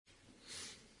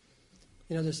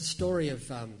There's a story of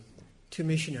two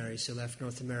missionaries who left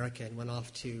North America and went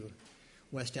off to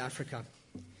West Africa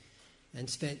and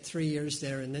spent 3 years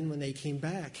there. And then when they came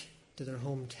back to their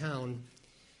hometown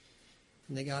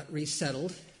and they got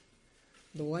resettled,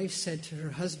 the wife said to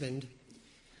her husband,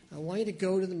 I want you to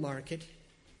go to the market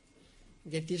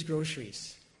and get these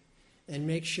groceries and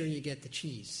make sure you get the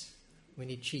cheese. We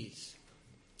need cheese.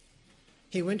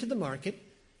 He went to the market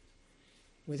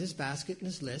with his basket and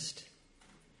his list,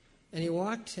 and he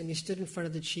walked and he stood in front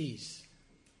of the cheese.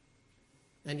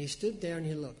 And he stood there and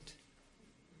he looked.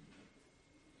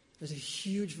 There's a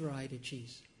huge variety of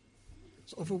cheese.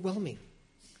 It's overwhelming.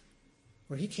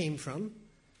 Where he came from,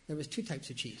 there was 2 types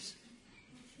of cheese.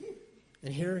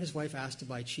 And here his wife asked to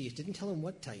buy cheese. Didn't tell him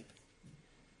what type.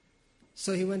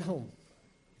 So he went home.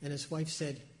 And his wife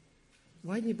said,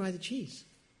 why didn't you buy the cheese?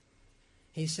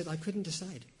 He said, I couldn't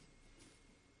decide.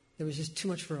 There was just too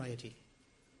much variety.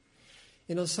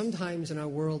 Sometimes in our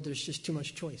world there's just too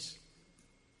much choice.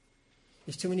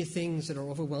 There's too many things that are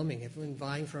overwhelming, everyone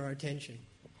vying for our attention.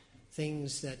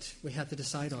 Things that we have to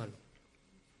decide on.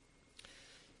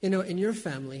 In your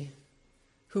family,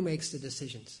 who makes the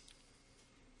decisions?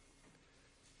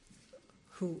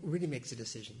 Who really makes the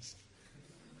decisions?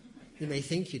 You may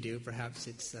think you do. Perhaps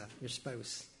it's your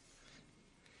spouse.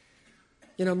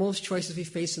 Most choices we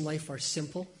face in life are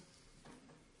simple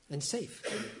and safe.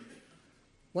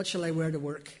 What shall I wear to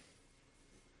work?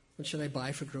 What should I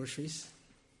buy for groceries?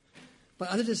 But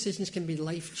other decisions can be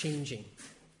life-changing.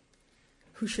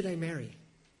 Who should I marry?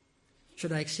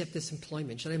 Should I accept this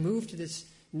employment? Should I move to this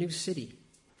new city?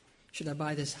 Should I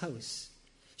buy this house?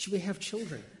 Should we have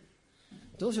children?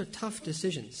 Those are tough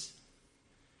decisions.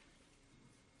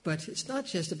 But it's not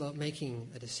just about making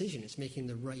a decision, it's making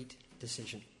the right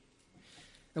decision.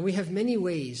 And we have many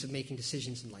ways of making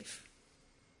decisions in life.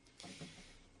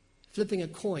 Flipping a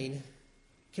coin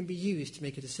can be used to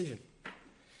make a decision.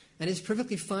 And it's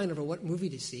perfectly fine over what movie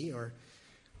to see or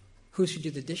who should do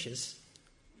the dishes.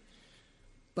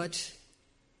 But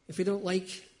if we don't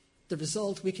like the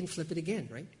result, we can flip it again,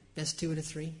 right? Best 2 out of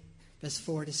 3, best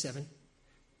 4 out of 7.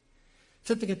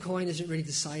 Flipping a coin isn't really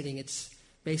deciding, it's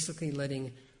basically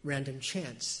letting random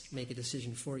chance make a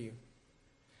decision for you.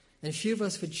 And few of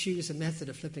us would choose a method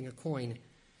of flipping a coin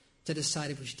to decide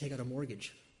if we should take out a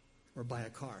mortgage or buy a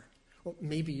car. Well,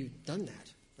 maybe you've done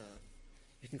that.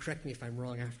 You can correct me if I'm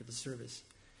wrong after the service.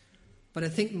 But I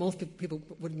think most people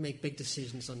wouldn't make big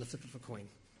decisions on the flip of a coin.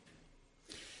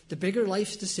 The bigger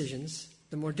life's decisions,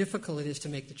 the more difficult it is to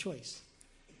make the choice.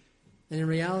 And in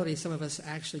reality, some of us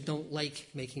actually don't like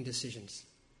making decisions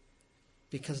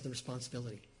because of the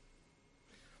responsibility.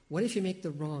 What if you make the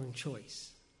wrong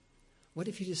choice? What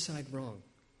if you decide wrong?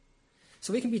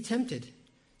 So we can be tempted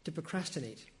to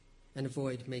procrastinate and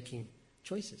avoid making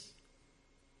choices.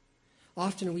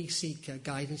 Often we seek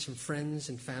guidance from friends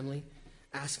and family,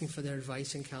 asking for their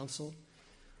advice and counsel.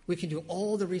 We can do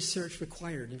all the research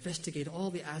required, investigate all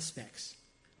the aspects,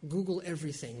 Google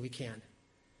everything we can,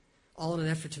 all in an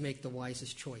effort to make the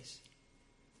wisest choice.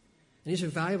 And these are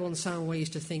valuable and sound ways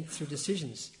to think through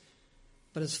decisions.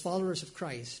 But as followers of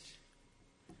Christ,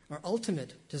 our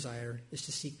ultimate desire is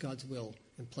to seek God's will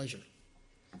and pleasure.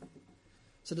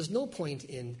 So there's no point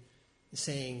in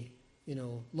saying,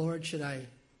 Lord, should I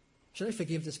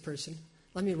forgive this person?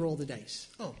 Let me roll the dice.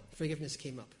 Oh, forgiveness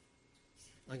came up.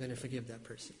 I'm going to forgive that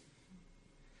person.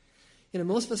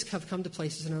 Most of us have come to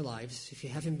places in our lives, if you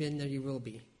haven't been there, you will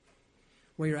be,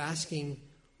 where you're asking,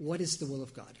 what is the will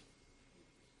of God?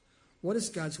 What is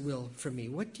God's will for me?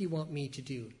 What do you want me to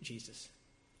do, Jesus?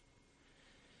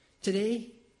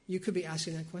 Today, you could be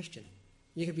asking that question.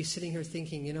 You could be sitting here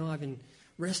thinking, I've been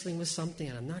wrestling with something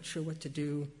and I'm not sure what to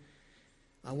do.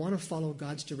 I want to follow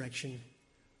God's direction,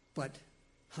 but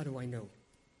how do I know?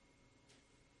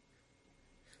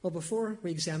 Well, before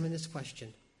we examine this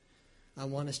question, I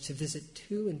want us to visit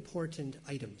 2 important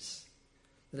items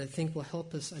that I think will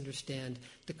help us understand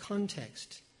the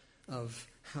context of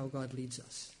how God leads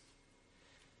us.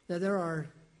 Now, when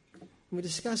we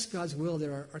discuss God's will,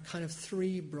 there are kind of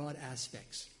 3 broad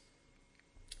aspects.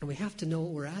 And we have to know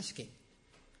what we're asking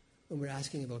when we're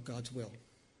asking about God's will.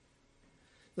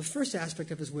 The first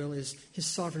aspect of his will is his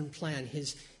sovereign plan,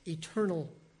 his eternal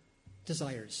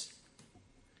desires.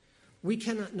 We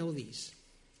cannot know these.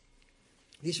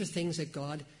 These are things that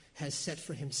God has set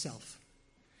for himself.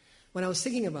 When I was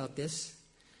thinking about this,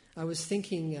 I was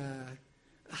thinking,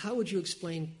 how would you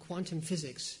explain quantum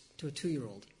physics to a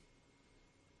 2-year-old?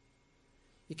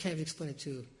 You can't even explain it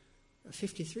to a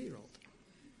 53-year-old,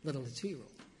 let alone a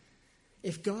 2-year-old.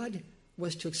 If God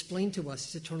was to explain to us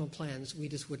his eternal plans, we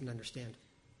just wouldn't understand.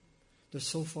 They're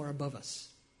so far above us,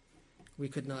 we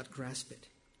could not grasp it.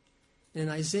 And in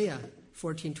Isaiah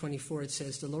 14:24 it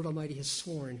says, "The Lord Almighty has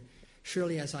sworn,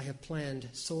 surely as I have planned,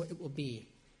 so it will be,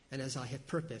 and as I have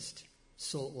purposed,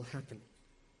 so it will happen."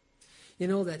 You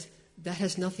know that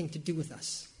has nothing to do with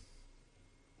us.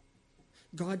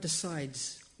 God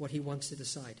decides what he wants to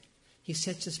decide. He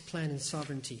sets his plan in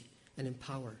sovereignty and in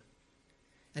power.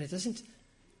 And it doesn't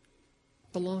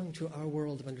belong to our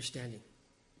world of understanding.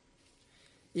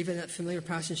 Even that familiar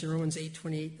passage in Romans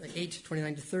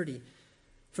 8:29-30,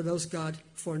 "For those God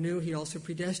foreknew, he also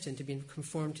predestined to be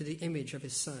conformed to the image of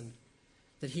his Son,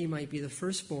 that he might be the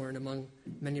firstborn among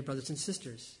many brothers and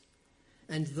sisters.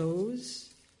 And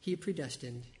those he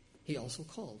predestined, he also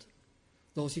called.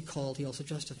 Those he called, he also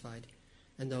justified.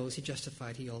 And those he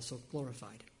justified, he also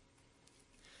glorified."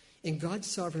 In God's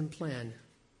sovereign plan,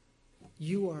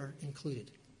 you are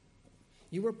included.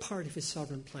 You are part of his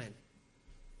sovereign plan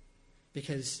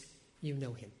because you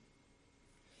know him.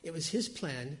 It was his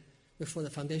plan before the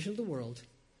foundation of the world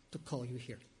to call you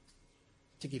here,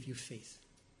 to give you faith,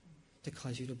 to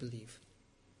cause you to believe.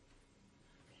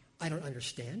 I don't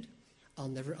understand. I'll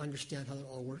never understand how it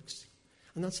all works.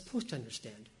 I'm not supposed to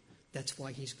understand. That's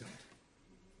why he's God.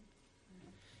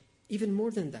 Even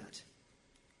more than that,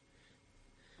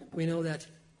 we know that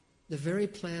the very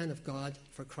plan of God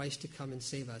for Christ to come and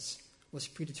save us was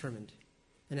predetermined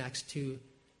in Acts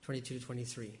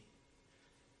 2:22-23.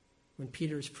 When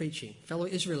Peter is preaching, "Fellow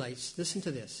Israelites, listen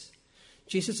to this.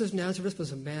 Jesus of Nazareth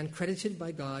was a man credited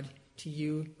by God to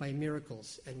you by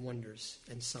miracles and wonders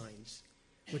and signs,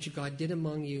 which God did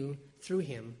among you through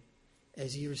him,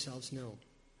 as you yourselves know.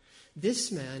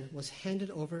 This man was handed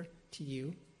over to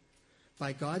you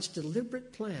by God's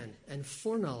deliberate plan and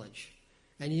foreknowledge,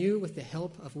 and you, with the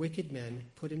help of wicked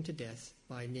men, put him to death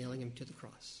by nailing him to the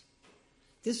cross."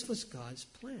 This was God's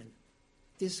plan.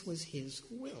 This was his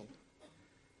will.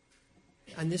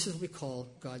 And this is what we call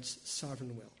God's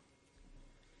sovereign will.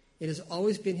 It has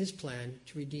always been his plan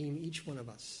to redeem each one of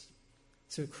us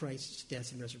through Christ's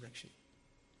death and resurrection.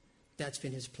 That's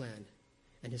been his plan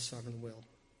and his sovereign will.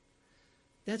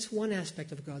 That's one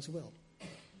aspect of God's will.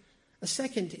 A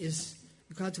second is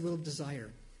God's will of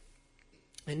desire.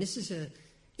 And this is an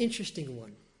interesting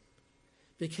one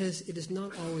because it is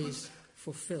not always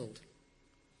fulfilled.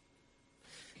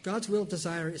 God's will of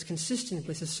desire is consistent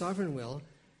with his sovereign will,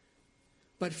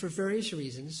 but for various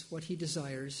reasons, what he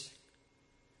desires,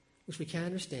 which we can't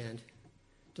understand,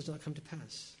 does not come to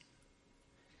pass.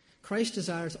 Christ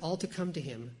desires all to come to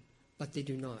him, but they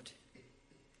do not.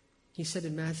 He said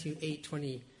in Matthew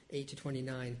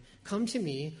 8:28-29, "Come to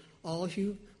me, all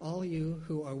you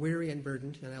who are weary and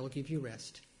burdened, and I will give you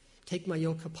rest. Take my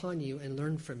yoke upon you and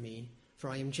learn from me, for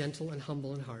I am gentle and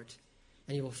humble in heart,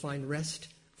 and you will find rest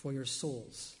for your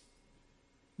souls."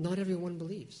 Not everyone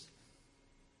believes.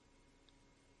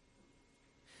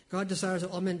 God desires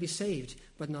that all men be saved,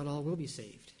 but not all will be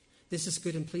saved. This is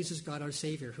good and pleases God our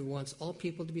Savior, who wants all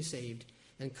people to be saved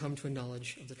and come to a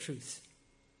knowledge of the truth.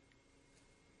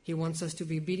 He wants us to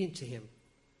be obedient to him,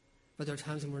 but there are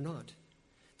times when we're not,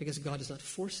 because God does not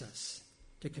force us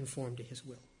to conform to his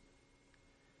will.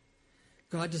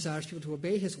 God desires people to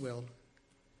obey his will,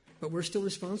 but we're still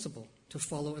responsible to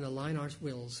follow and align our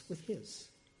wills with his.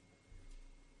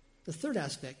 The third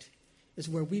aspect is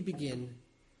where we begin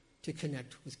to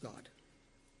connect with God.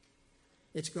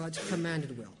 It's God's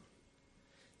commanded will.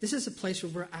 This is a place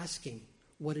where we're asking,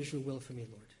 "What is your will for me,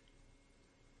 Lord?"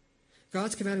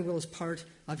 God's commanded will is part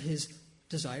of his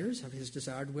desires, of his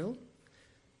desired will,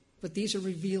 but these are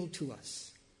revealed to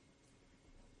us.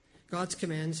 God's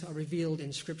commands are revealed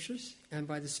in scriptures and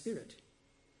by the Spirit.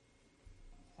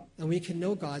 And we can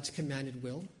know God's commanded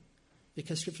will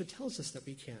because scripture tells us that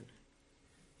we can.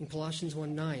 In Colossians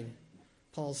 1:9,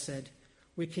 Paul said,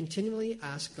 "We continually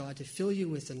ask God to fill you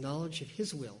with the knowledge of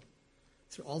his will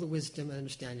through all the wisdom and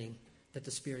understanding that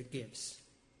the Spirit gives."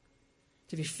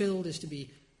 To be filled is to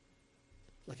be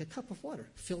like a cup of water,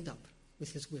 filled up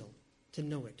with his will, to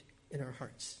know it in our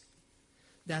hearts.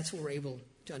 That's what we're able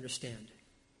to understand.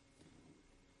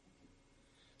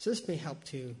 So this may help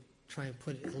to try and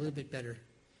put it a little bit better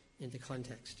into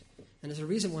context. And there's a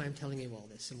reason why I'm telling you all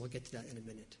this, and we'll get to that in a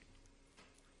minute.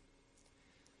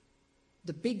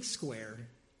 The big square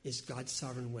is God's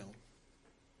sovereign will.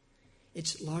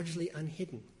 It's largely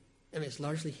unhidden. It's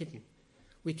largely hidden.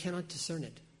 We cannot discern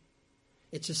it.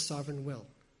 It's his sovereign will.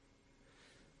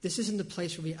 This isn't the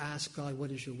place where we ask God,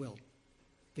 "What is your will?"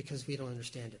 because we don't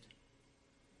understand it.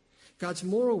 God's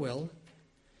moral will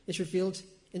is revealed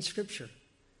in Scripture.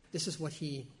 This is what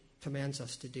he commands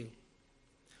us to do.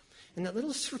 And that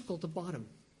little circle at the bottom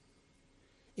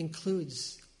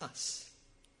includes us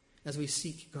as we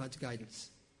seek God's guidance.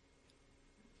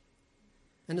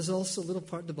 And there's also a little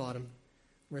part at the bottom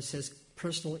where it says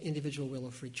personal, individual will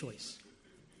of free choice.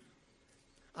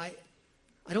 I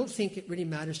don't think it really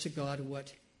matters to God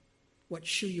what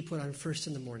shoe you put on first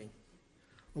in the morning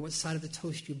or what side of the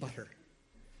toast you butter.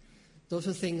 Those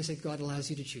are things that God allows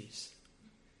you to choose.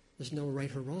 There's no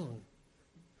right or wrong.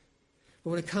 But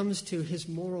when it comes to his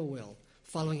moral will,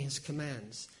 following his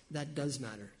commands, that does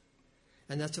matter.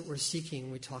 And that's what we're seeking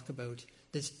when we talk about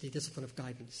the discipline of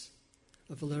guidance,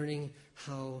 of learning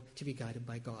how to be guided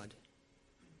by God.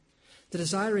 The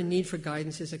desire and need for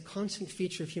guidance is a constant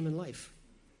feature of human life,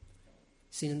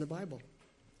 seen in the Bible.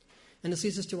 And this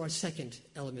leads us to our second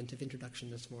element of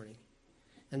introduction this morning,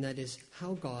 and that is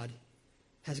how God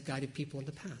has guided people in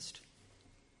the past.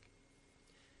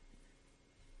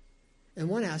 And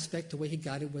one aspect, the way he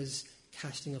guided, was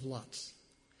casting of lots.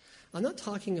 I'm not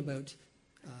talking about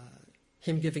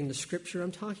him giving the scripture.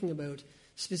 I'm talking about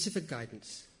specific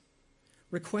guidance,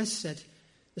 requests that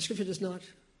the scripture does not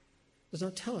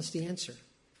tell us the answer.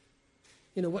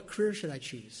 What career should I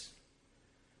choose?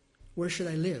 Where should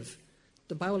I live?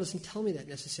 The Bible doesn't tell me that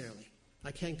necessarily.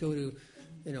 I can't go to,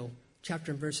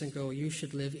 chapter and verse and go, you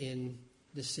should live in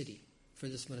this city for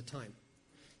this amount of time.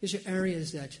 These are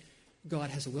areas that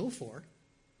God has a will for,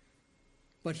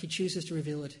 but he chooses to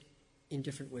reveal it in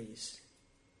different ways.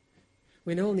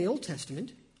 We know in the Old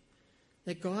Testament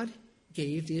that God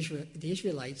gave the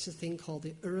Israelites a thing called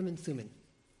the Urim and Thummim,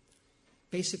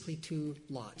 basically two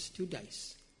lots, two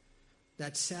dice,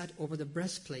 that sat over the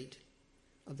breastplate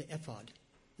of the ephod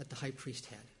that the high priest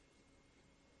had.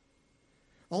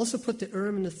 Also put the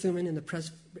Urim and the Thummim in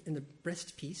the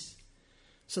breastpiece,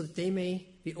 so that they may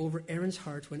be over Aaron's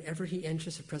heart whenever he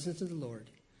enters the presence of the Lord.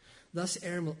 Thus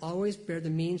Aaron will always bear the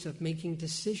means of making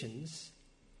decisions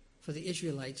for the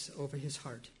Israelites over his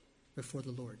heart before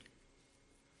the Lord.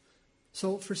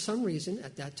 So for some reason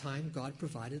at that time God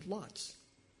provided lots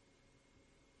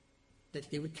that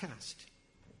they would cast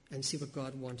and see what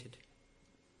God wanted.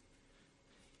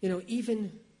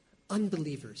 Even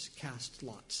unbelievers cast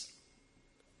lots.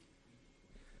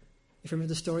 If you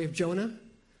remember the story of Jonah,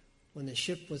 when the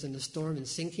ship was in the storm and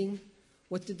sinking,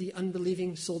 what did the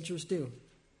unbelieving soldiers do?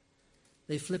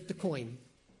 They flipped a coin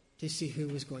to see who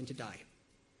was going to die.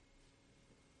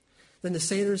 Then the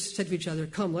sailors said to each other,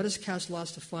 "Come, let us cast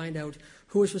lots to find out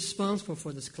who is responsible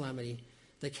for this calamity."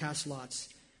 They cast lots,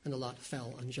 and the lot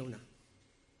fell on Jonah.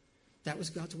 That was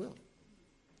God's will.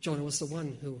 Jonah was the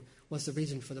one who was the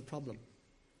reason for the problem.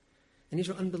 And these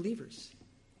were unbelievers.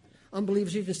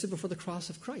 Unbelievers even stood before the cross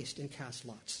of Christ and cast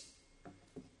lots.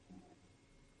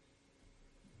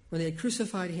 When they had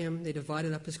crucified him, they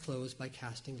divided up his clothes by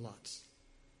casting lots.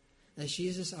 As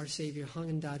Jesus, our Savior, hung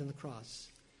and died on the cross,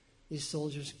 these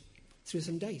soldiers threw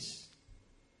some dice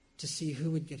to see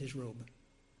who would get his robe.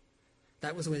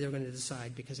 That was the way they were going to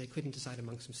decide, because they couldn't decide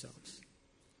amongst themselves.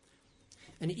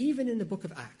 And even in the book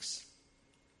of Acts,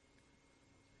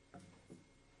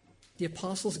 the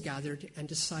apostles gathered and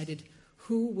decided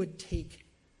who would take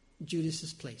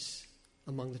Judas's place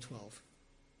among the 12.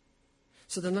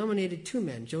 So they nominated two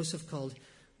men, Joseph called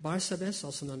Barsabbas,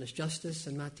 also known as Justus,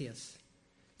 and Matthias.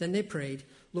 Then they prayed,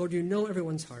 "Lord, you know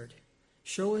everyone's heart.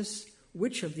 Show us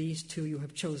which of these two you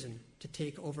have chosen to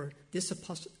take over this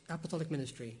apostolic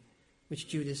ministry, which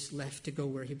Judas left to go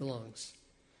where he belongs."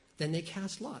 Then they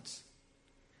cast lots,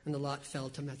 and the lot fell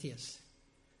to Matthias.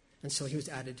 And so he was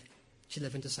added to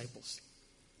 11 disciples.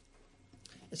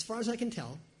 As far as I can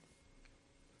tell,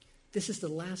 this is the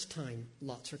last time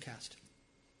lots are cast.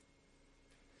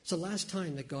 It's the last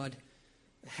time that God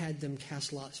had them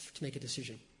cast lots to make a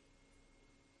decision.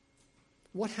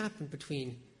 What happened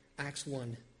between Acts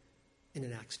 1 and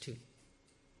in Acts 2?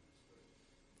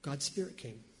 God's Spirit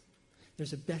came.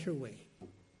 There's a better way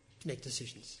to make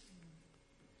decisions.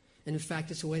 And in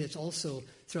fact, it's a way that's also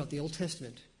throughout the Old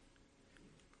Testament.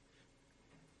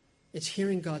 It's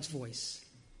hearing God's voice.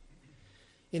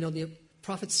 The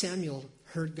prophet Samuel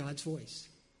heard God's voice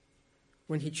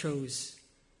when he chose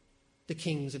the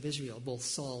kings of Israel, both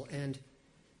Saul and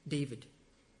David.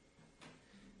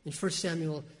 In 1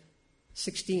 Samuel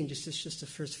 16, just the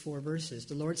first 4 verses,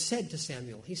 the Lord said to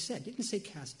Samuel, he didn't say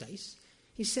cast dice.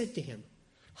 He said to him,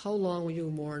 "How long will you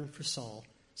mourn for Saul,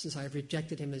 since I have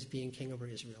rejected him as being king over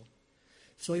Israel?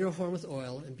 Fill your horn with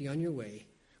oil and be on your way.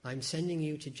 I am sending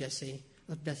you to Jesse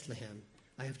of Bethlehem.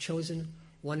 I have chosen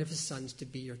one of his sons to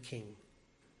be your king."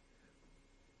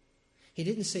 He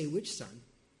didn't say which son.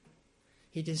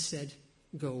 He just said,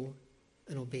 "Go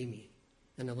and obey me,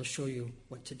 and I will show you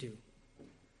what to do."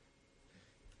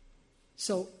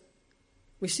 So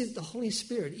we see that the Holy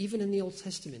Spirit, even in the Old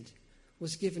Testament,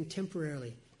 was given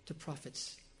temporarily to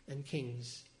prophets and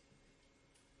kings.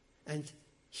 And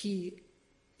he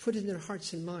put in their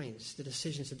hearts and minds the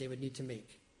decisions that they would need to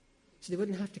make, so they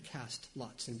wouldn't have to cast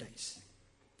lots and dice.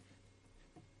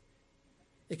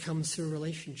 It comes through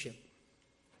relationship.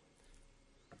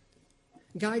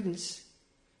 Guidance,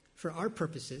 for our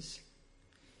purposes,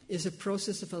 is a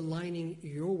process of aligning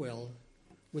your will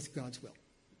with God's will.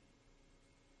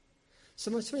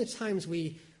 So many times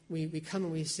we come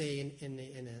and we say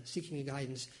in seeking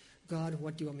guidance, God,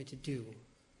 what do you want me to do?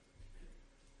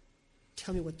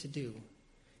 Tell me what to do.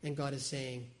 And God is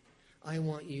saying, I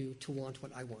want you to want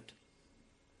what I want.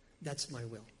 That's my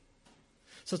will.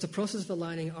 So it's a process of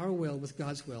aligning our will with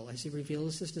God's will as He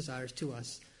reveals His desires to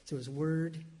us through His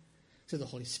Word, through the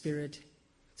Holy Spirit,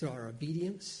 through our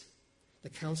obedience, the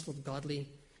counsel of godly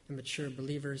and mature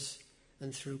believers,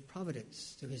 and through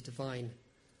providence, through His divine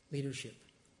leadership.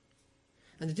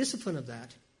 And the discipline of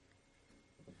that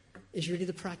is really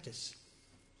the practice.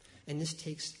 And this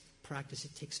takes practice.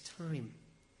 It takes time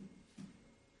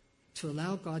to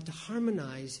allow God to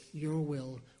harmonize your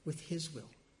will with His will.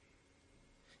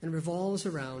 And revolves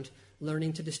around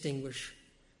learning to distinguish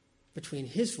between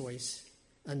His voice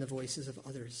and the voices of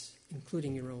others,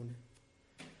 including your own.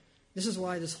 This is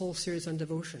why this whole series on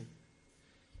devotion,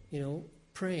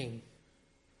 praying,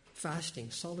 fasting,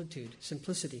 solitude,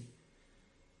 simplicity,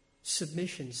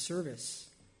 submission, service,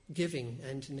 giving,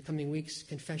 and in the coming weeks,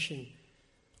 confession,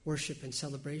 worship, and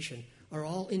celebration are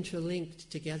all interlinked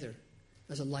together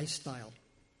as a lifestyle,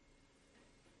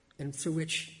 and through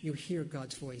which you hear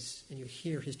God's voice and you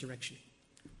hear His direction.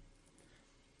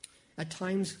 At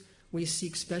times, we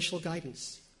seek special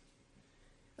guidance.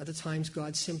 Other times,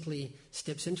 God simply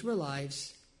steps into our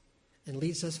lives and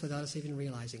leads us without us even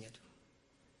realizing it.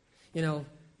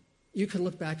 You can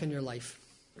look back on your life.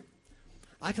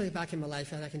 I can look back in my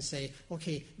life and I can say,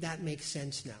 okay, that makes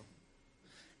sense now.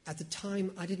 At the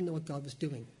time, I didn't know what God was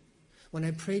doing. When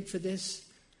I prayed for this,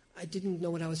 I didn't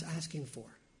know what I was asking for.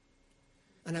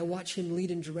 And I watch Him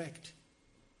lead and direct.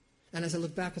 And as I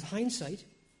look back with hindsight,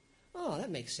 that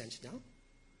makes sense now.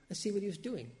 I see what He was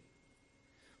doing.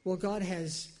 Well, God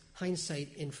has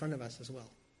hindsight in front of us as well.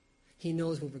 He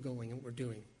knows where we're going and what we're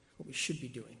doing, what we should be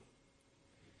doing.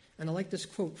 And I like this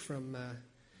quote from a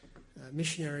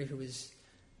missionary who was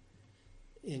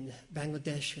in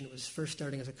Bangladesh when it was first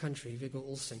starting as a country, Viggo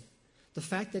Olsen. The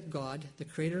fact that God, the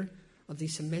creator of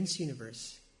this immense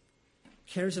universe,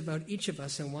 cares about each of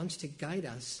us and wants to guide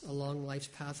us along life's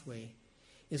pathway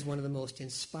is one of the most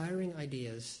inspiring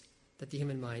ideas that the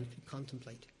human mind can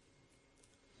contemplate.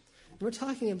 And we're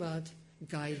talking about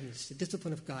guidance, the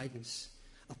discipline of guidance,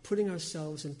 of putting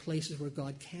ourselves in places where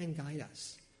God can guide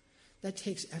us. That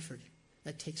takes effort.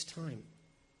 That takes time.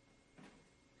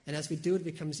 And as we do it, it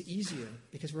becomes easier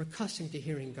because we're accustomed to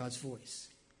hearing God's voice.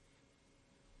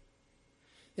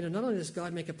 Not only does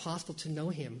God make it possible to know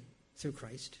Him through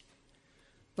Christ,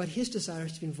 but His desire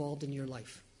is to be involved in your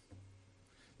life.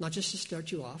 Not just to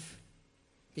start you off,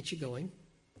 get you going,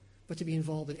 but to be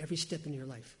involved in every step in your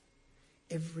life,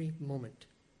 every moment.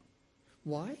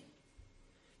 Why?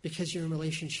 Because you're in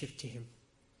relationship to Him,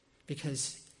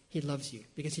 because He loves you,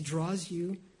 because He draws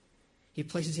you, He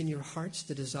places in your hearts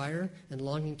the desire and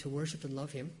longing to worship and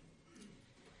love Him,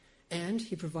 and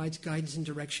He provides guidance and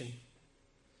direction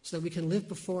so that we can live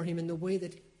before Him in the way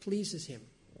that pleases Him.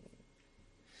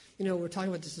 We're talking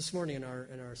about this morning in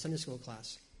our Sunday school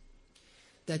class,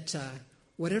 that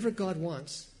whatever God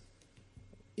wants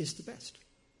is the best.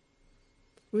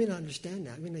 We may not understand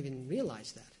that. We may not even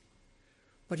realize that.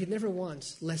 But He never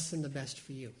wants less than the best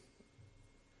for you.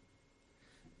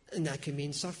 And that can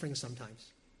mean suffering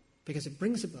sometimes, because it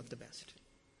brings about the best.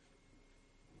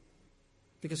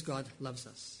 Because God loves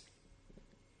us.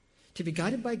 To be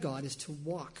guided by God is to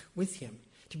walk with Him,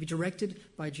 to be directed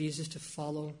by Jesus, to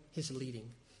follow His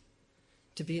leading.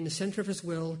 To be in the center of His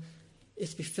will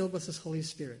is to be filled with His Holy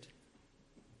Spirit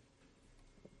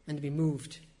and to be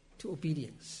moved to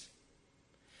obedience.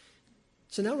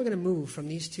 So now we're going to move from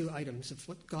these two items of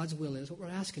what God's will is, what we're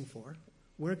asking for,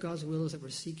 where God's will is that we're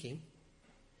seeking,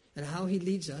 and how He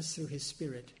leads us through His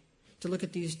Spirit, to look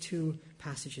at these two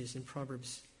passages in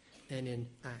Proverbs and in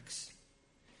Acts.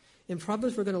 In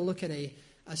Proverbs, we're going to look at a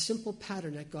simple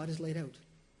pattern that God has laid out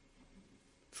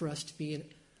for us to be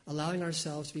allowing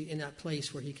ourselves to be in that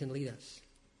place where He can lead us.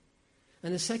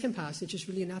 And the second passage is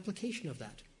really an application of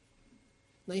that.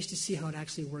 Nice to see how it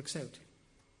actually works out.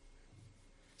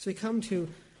 So we come to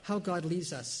how God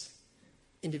leads us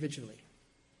individually.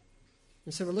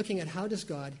 And so we're looking at how does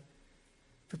God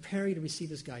prepare you to receive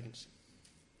His guidance?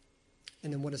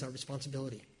 And then what is our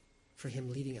responsibility for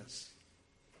Him leading us?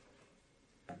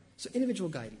 So individual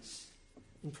guidance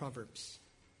in Proverbs.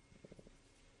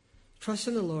 Trust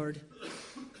in the Lord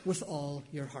with all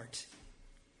your heart.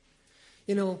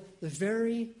 You know, the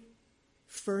very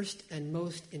first and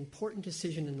most important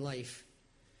decision in life,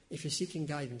 if you're seeking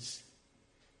guidance,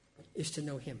 is to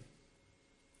know Him.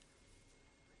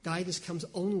 Guidance comes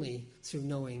only through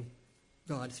knowing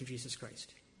God through Jesus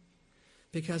Christ.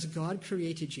 Because God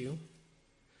created you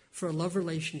for a love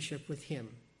relationship with Him,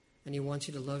 and He wants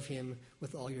you to love Him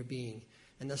with all your being.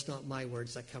 And that's not my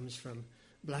words, that comes from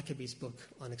Blackaby's book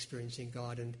on experiencing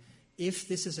God. And if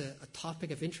this is a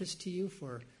topic of interest to you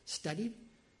for study,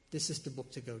 this is the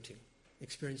book to go to,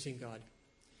 Experiencing God.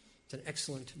 It's an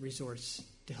excellent resource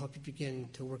to help you begin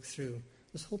to work through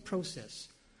this whole process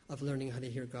of learning how to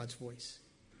hear God's voice.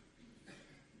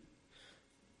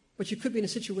 But you could be in a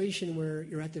situation where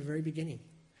you're at the very beginning.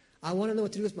 I want to know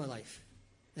what to do with my life.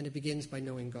 And it begins by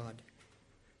knowing God.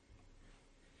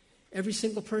 Every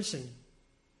single person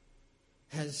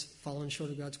has fallen short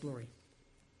of God's glory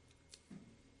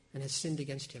and has sinned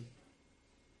against Him.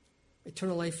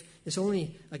 Eternal life is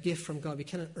only a gift from God. We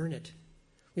cannot earn it.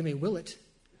 We may will it.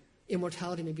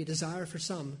 Immortality may be a desire for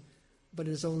some, but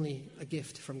it is only a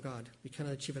gift from God. We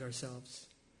cannot achieve it ourselves.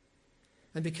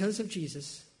 And because of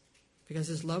Jesus, because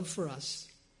His love for us,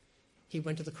 He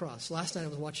went to the cross. Last night I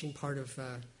was watching part of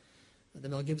the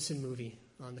Mel Gibson movie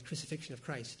on the crucifixion of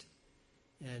Christ.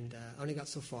 And I only got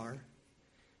so far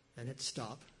and had to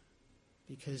stop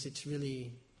because it's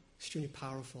really extremely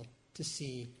powerful to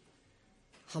see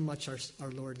how much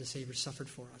our Lord and Savior suffered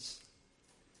for us.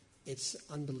 It's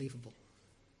unbelievable.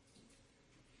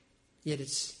 Yet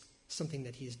it's something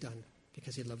that He has done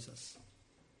because He loves us.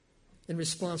 In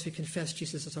response, we confess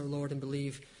Jesus as our Lord and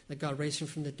believe that God raised Him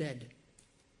from the dead.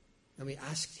 And we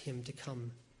asked Him to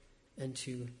come and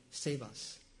to save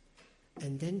us.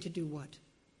 And then to do what?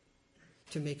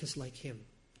 To make us like Him.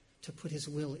 To put His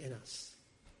will in us.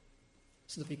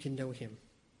 So that we can know Him.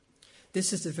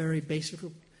 This is the very basic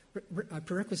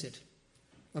prerequisite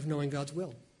of knowing God's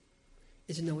will.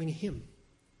 Is knowing Him.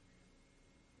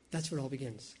 That's where it all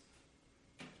begins.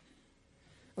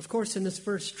 Of course, in this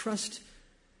verse, trust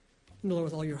in the Lord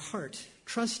with all your heart.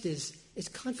 Trust is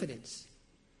confidence.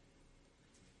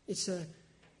 It's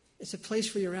a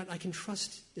place where you're at. I can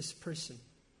trust this person.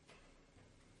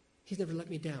 He's never let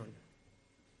me down.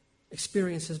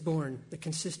 Experience has borne the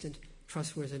consistent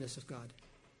trustworthiness of God.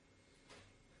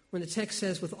 When the text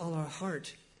says with all our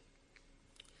heart,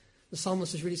 the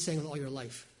psalmist is really saying with all your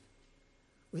life.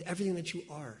 With everything that you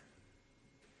are.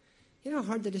 You know how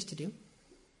hard that is to do?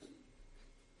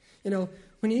 You know,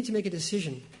 when you need to make a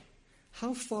decision,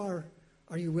 how far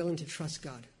are you willing to trust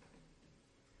God?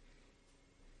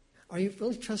 Are you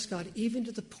willing to trust God even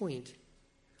to the point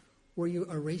where you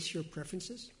erase your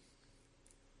preferences?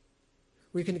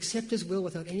 Where you can accept His will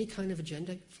without any kind of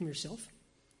agenda from yourself?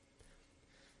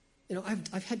 You know,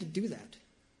 I've had to do that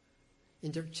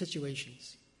in different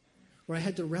situations where I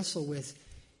had to wrestle with,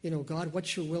 you know, God,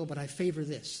 what's your will, but I favor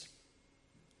this.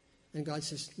 And God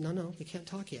says, no, we can't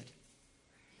talk yet.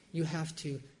 You have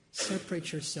to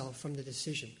separate yourself from the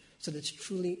decision so that it's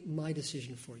truly my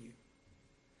decision for you.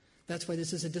 That's why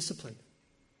this is a discipline.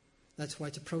 That's why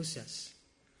it's a process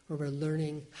where we're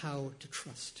learning how to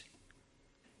trust,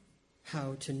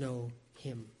 how to know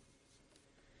Him.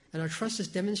 And our trust is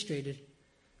demonstrated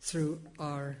through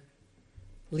our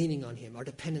leaning on Him, our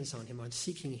dependence on Him, on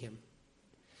seeking Him.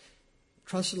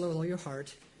 Trust the Lord with all your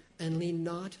heart and lean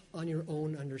not on your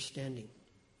own understanding.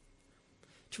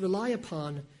 To rely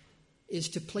upon is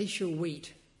to place your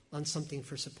weight on something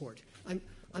for support.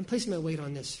 I'm placing my weight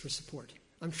on this for support.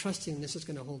 I'm trusting this is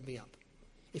going to hold me up.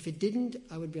 If it didn't,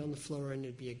 I would be on the floor and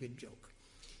it'd be a good joke.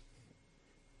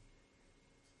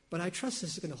 But I trust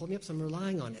this is going to hold me up, so I'm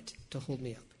relying on it to hold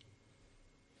me up.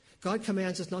 God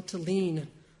commands us not to lean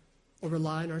or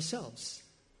rely on ourselves.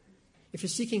 If you're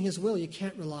seeking His will, you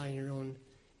can't rely on your own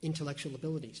intellectual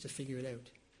abilities to figure it out.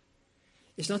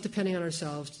 It's not depending on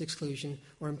ourselves to the exclusion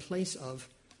or in place of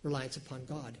reliance upon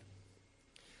God.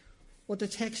 What the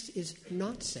text is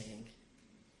not saying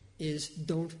is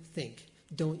don't think,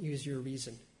 don't use your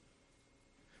reason.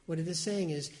 What it is saying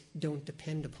is don't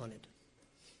depend upon it.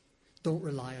 Don't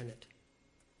rely on it.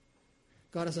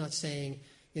 God is not saying,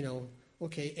 you know,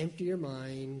 okay, empty your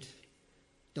mind,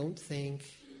 don't think,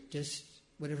 just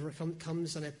whatever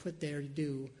comes and I put there to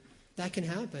do. That can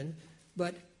happen,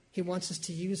 but He wants us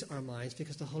to use our minds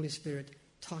because the Holy Spirit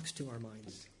talks to our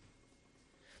minds.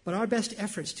 But our best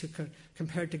efforts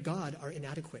compared to God are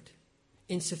inadequate,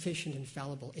 insufficient, and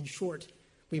fallible. In short,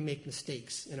 we make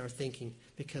mistakes in our thinking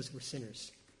because we're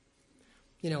sinners.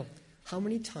 You know, how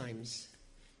many times,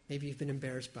 maybe you've been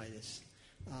embarrassed by this,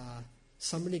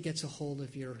 somebody gets a hold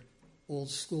of your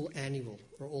old school annual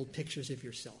or old pictures of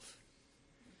yourself.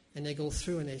 And they go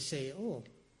through and they say, oh,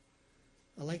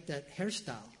 I like that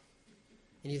hairstyle.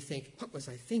 And you think, what was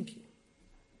I thinking?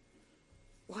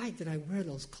 Why did I wear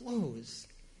those clothes?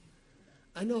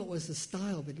 I know it was the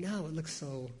style, but now it looks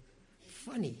so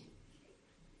funny.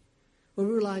 We're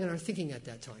relying on our thinking at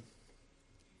that time.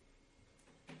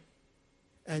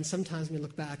 And sometimes when we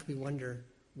look back, we wonder,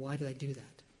 why did I do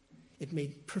that? It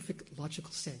made perfect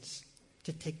logical sense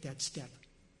to take that step,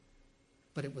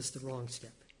 but it was the wrong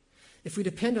step. If we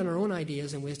depend on our own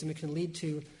ideas and wisdom, it can lead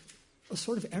to a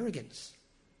sort of arrogance,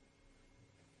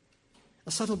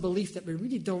 a subtle belief that we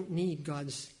really don't need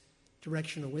God's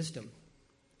direction or wisdom.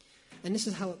 And this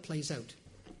is how it plays out.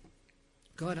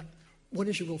 God, what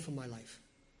is your will for my life?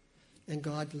 And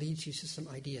God leads you to some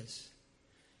ideas.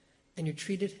 And you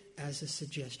treat it as a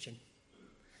suggestion,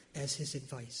 as his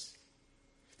advice,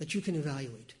 that you can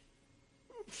evaluate.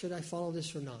 Should I follow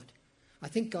this or not? I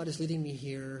think God is leading me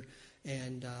here,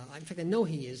 and in fact, I know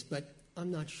he is, but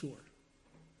I'm not sure.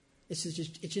 It's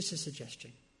just a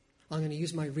suggestion. I'm going to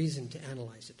use my reason to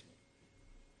analyze it.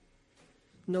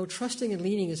 No, trusting and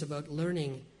leaning is about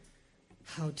learning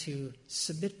how to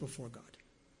submit before God,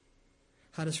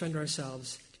 how to surrender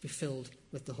ourselves to be filled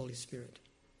with the Holy Spirit.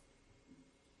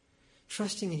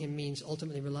 Trusting in him means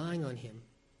ultimately relying on him.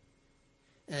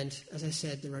 And as I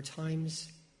said, there are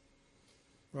times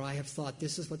where I have thought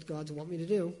this is what God wants me to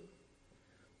do,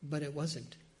 but it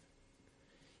wasn't.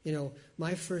 You know,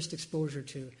 my first exposure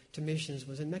to missions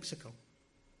was in Mexico.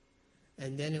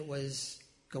 And then it was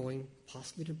going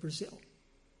possibly to Brazil.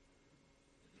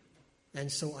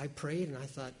 And so I prayed and I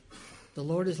thought, the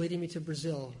Lord is leading me to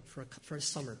Brazil for a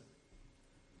summer.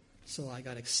 So I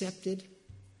got accepted.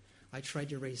 I tried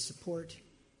to raise support. It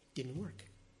didn't work.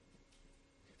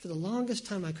 For the longest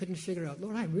time I couldn't figure out,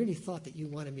 Lord, I really thought that you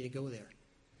wanted me to go there.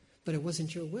 But it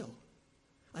wasn't your will.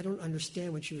 I don't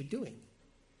understand what you were doing.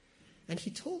 And he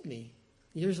told me,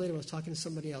 years later when I was talking to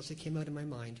somebody else, it came out in my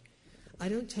mind, I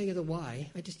don't tell you the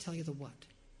why, I just tell you the what.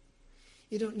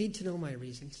 You don't need to know my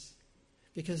reasons,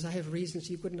 because I have reasons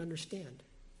you couldn't understand.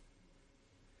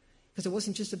 Because it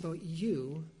wasn't just about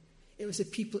you, it was the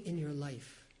people in your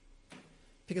life.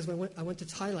 Because when I went to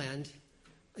Thailand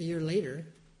a year later,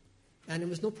 and it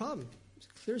was no problem. It was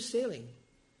clear sailing.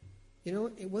 You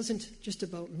know, it wasn't just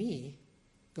about me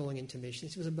going into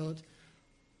missions. It was about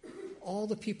all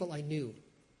the people I knew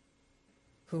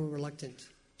who were reluctant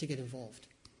to get involved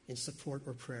in support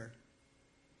or prayer.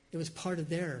 It was part of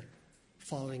their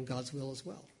following God's will as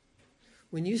well.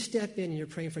 When you step in and you're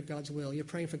praying for God's will, you're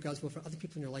praying for God's will for other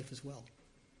people in your life as well.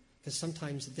 Because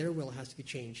sometimes their will has to be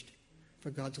changed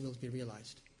for God's will to be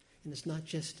realized. And it's not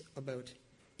just about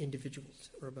individuals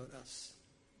or about us.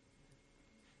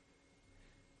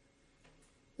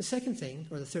 The second thing,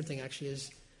 or the third thing actually, is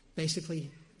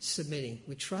basically submitting.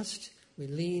 We trust, we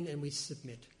lean, and we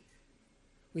submit.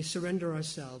 We surrender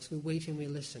ourselves, we wait and we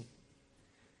listen.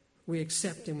 We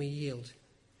accept and we yield.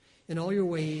 In all your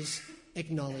ways,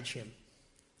 acknowledge him.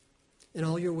 In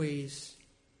all your ways,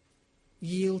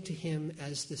 yield to him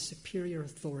as the superior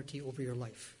authority over your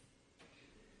life.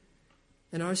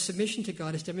 And our submission to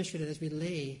God is demonstrated as we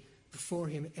lay before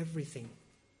him everything.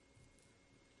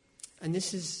 And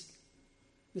this is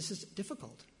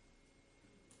difficult.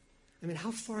 I mean,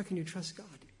 how far can you trust God?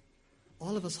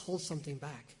 All of us hold something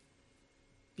back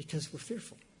because we're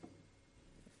fearful.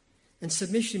 And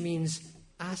submission means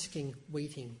asking,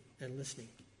 waiting, and listening.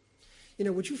 You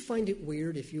know, would you find it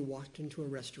weird if you walked into a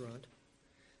restaurant,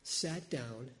 sat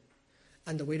down,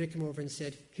 and the waiter came over and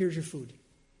said, here's your food?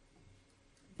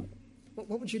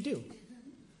 What would you do?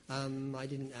 I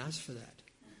didn't ask for that.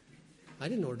 I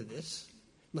didn't order this.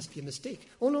 Must be a mistake.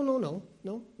 Oh, no.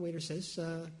 The waiter says,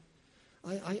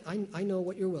 I know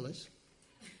what your will is.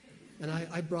 And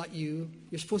I brought you,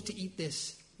 you're supposed to eat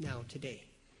this now, today.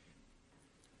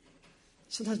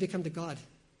 Sometimes we come to God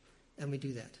and we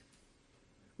do that.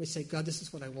 We say, God, this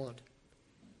is what I want.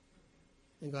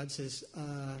 And God says,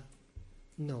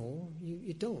 no,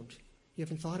 you don't. You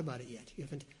haven't thought about it yet. You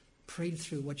haven't prayed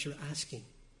through what you're asking.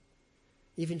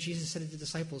 Even Jesus said it to the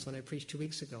disciples when I preached 2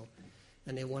 weeks ago,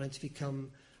 and they wanted to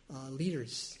become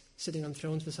leaders, sitting on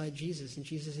thrones beside Jesus. And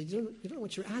Jesus said, you don't know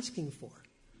what you're asking for.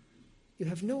 You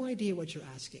have no idea what you're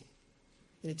asking.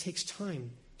 And it takes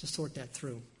time to sort that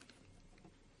through.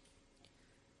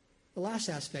 The last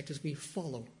aspect is we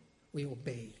follow, we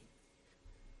obey.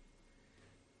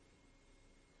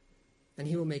 And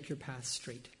he will make your path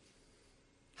straight.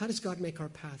 How does God make our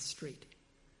path straight?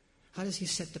 How does he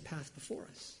set the path before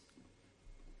us?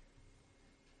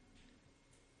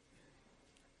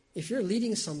 If you're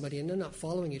leading somebody and they're not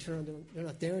following you, they're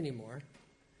not there anymore,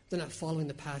 they're not following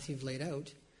the path you've laid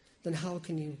out, then how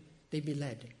can they be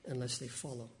led unless they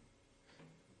follow?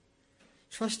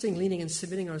 Trusting, leaning, and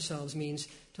submitting ourselves means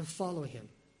to follow him.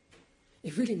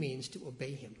 It really means to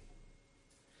obey him.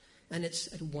 And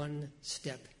it's at one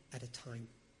step at a time.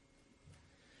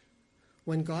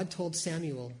 When God told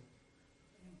Samuel,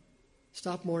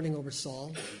 stop mourning over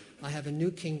Saul, I have a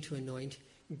new king to anoint,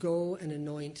 go and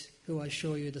anoint who I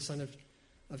show you, the son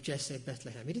of Jesse of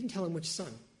Bethlehem. He didn't tell him which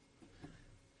son.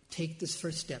 Take this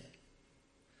first step.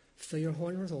 Fill your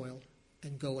horn with oil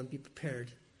and go and be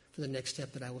prepared for the next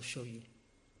step that I will show you.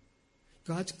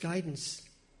 God's guidance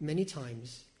many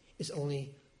times is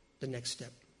only the next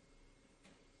step.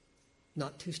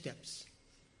 Not 2 steps,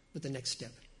 but the next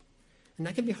step. And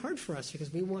that can be hard for us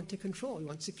because we want to control. We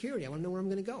want security. I want to know where I'm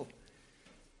going to go.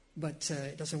 But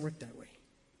it doesn't work that way.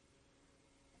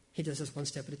 He does this one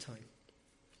step at a time.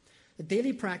 The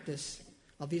daily practice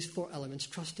of these 4 elements,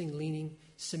 trusting, leaning,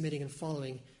 submitting, and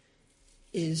following,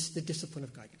 is the discipline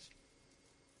of guidance.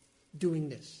 Doing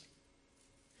this.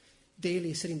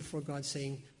 Daily sitting before God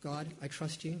saying, God, I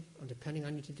trust you. I'm depending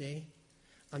on you today.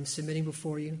 I'm submitting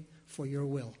before you for your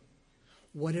will,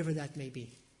 whatever that may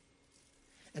be.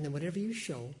 And then whatever you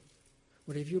show,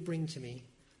 whatever you bring to me,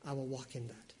 I will walk in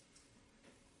that.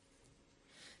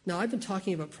 Now, I've been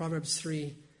talking about Proverbs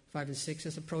 3, 5, and 6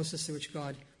 as a process through which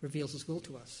God reveals his will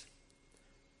to us.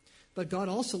 But God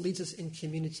also leads us in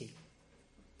community,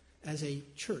 as a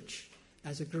church,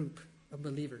 as a group of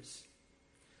believers.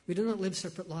 We do not live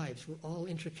separate lives. We're all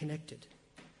interconnected.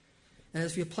 And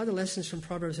as we apply the lessons from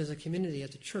Proverbs as a community,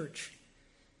 as a church,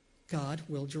 God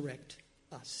will direct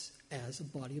us as a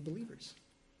body of believers.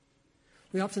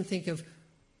 We often think of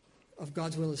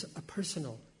God's will as a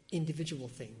personal, individual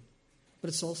thing, but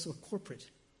it's also a corporate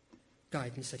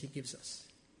guidance that he gives us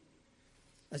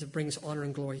as it brings honor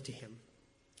and glory to him.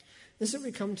 This is where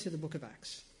we come to the book of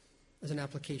Acts as an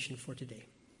application for today.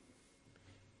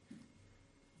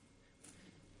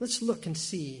 Let's look and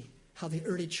see how the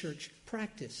early church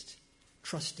practiced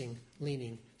trusting,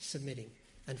 leaning, submitting,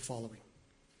 and following.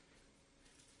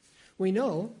 We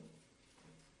know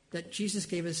that Jesus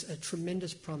gave us a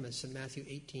tremendous promise in Matthew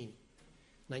 18,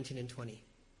 19 and 20,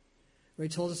 where he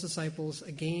told his disciples,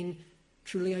 again,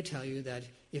 truly I tell you that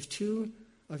if 2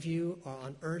 of you are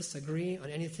on earth agree on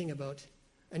anything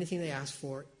they ask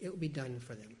for, it will be done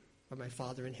for them by my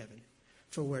Father in heaven.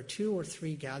 For where 2 or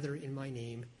 3 gather in my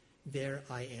name, there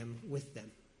I am with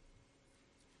them.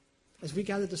 As we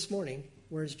gathered this morning,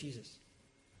 where is Jesus?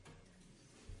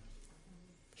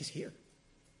 He's here.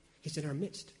 He's in our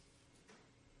midst.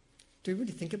 Do we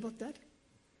really think about that?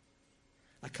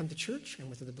 I come to church, and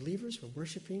with other believers, we're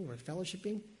worshiping, we're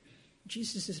fellowshipping.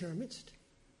 Jesus is in our midst.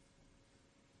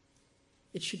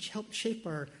 It should help shape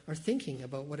our thinking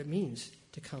about what it means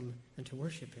to come and to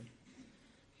worship him.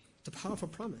 It's a powerful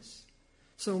promise.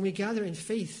 So when we gather in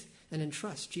faith and in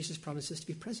trust, Jesus promises to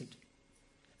be present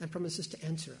and promises to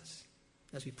answer us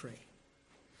as we pray.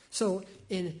 So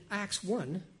in Acts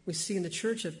 1, we see in the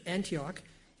church of Antioch,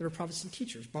 there were prophets and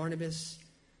teachers, Barnabas,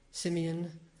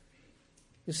 Simeon,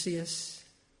 Lucius,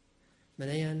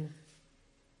 Manaen,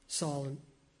 Saul, and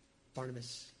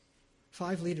Barnabas.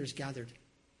 5 leaders gathered,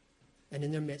 and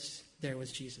in their midst there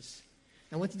was Jesus.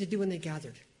 And what did they do when they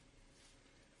gathered?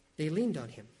 They leaned on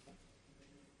him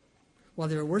while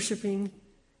they were worshiping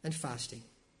and fasting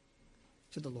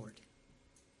to the Lord.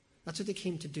 That's what they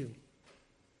came to do.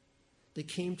 They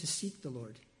came to seek the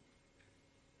Lord.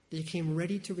 They came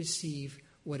ready to receive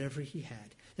whatever he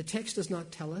had. The text does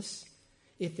not tell us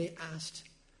if they asked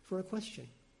for a question.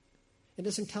 It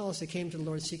doesn't tell us they came to the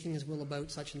Lord seeking his will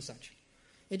about such and such.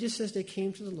 It just says they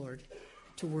came to the Lord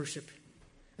to worship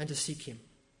and to seek him.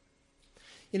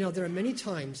 You know, there are many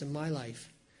times in my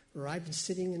life where I've been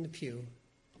sitting in the pew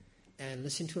and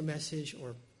listening to a message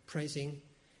or praising,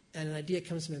 and an idea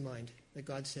comes to my mind that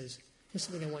God says, here's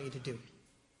something I want you to do.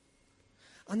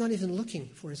 I'm not even looking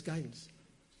for his guidance.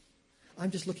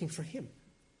 I'm just looking for him.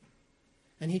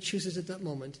 And he chooses at that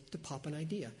moment to pop an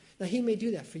idea. Now, he may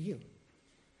do that for you.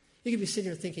 You could be sitting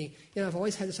here thinking, you know, I've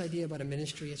always had this idea about a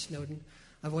ministry at Snowdon.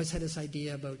 I've always had this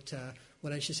idea about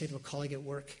what I should say to a colleague at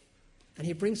work. And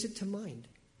he brings it to mind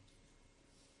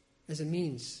as a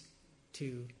means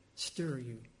to stir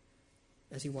you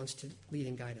as he wants to lead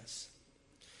and guide us.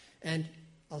 And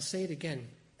I'll say it again.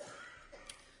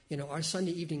 You know, our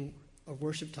Sunday evening of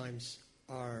worship times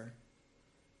are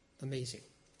amazing.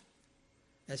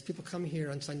 As people come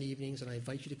here on Sunday evenings, and I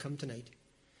invite you to come tonight,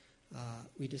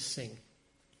 we just sing.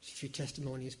 Just a few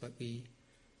testimonies, but we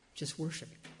just worship.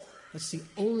 That's the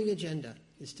only agenda,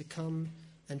 is to come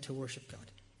and to worship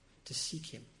God, to seek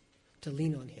him, to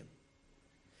lean on him.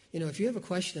 You know, if you have a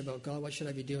question about, God, what should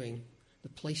I be doing? The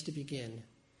place to begin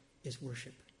is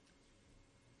worship.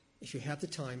 If you have the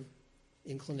time,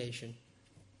 inclination,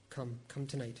 come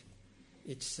tonight.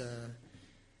 It's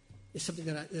something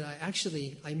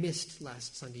that I missed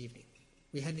last Sunday evening.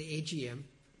 We had the AGM.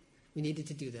 We needed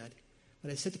to do that.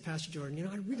 But I said to Pastor Jordan,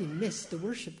 I really miss the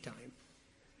worship time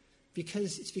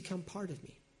because it's become part of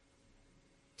me.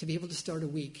 To be able to start a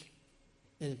week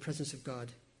in the presence of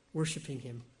God, worshiping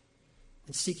Him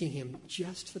and seeking Him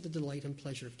just for the delight and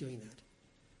pleasure of doing that.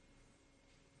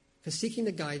 Because seeking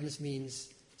the guidance means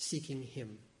seeking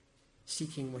Him,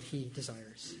 seeking what He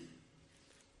desires.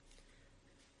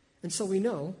 And so we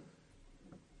know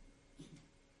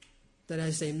that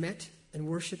as they met and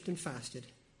worshipped and fasted,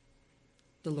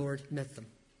 the Lord met them.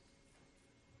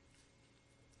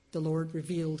 The Lord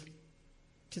revealed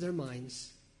to their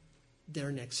minds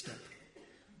their next step.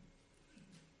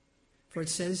 For it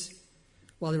says,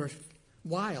 while they were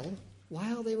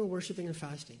worshiping and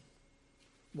fasting,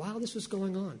 while this was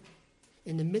going on,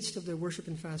 in the midst of their worship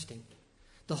and fasting,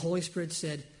 the Holy Spirit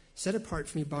said, "Set apart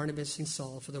for me Barnabas and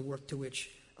Saul for the work to which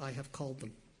I have called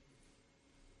them."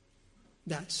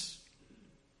 That's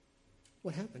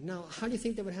what happened. Now, how do you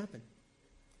think that would happen?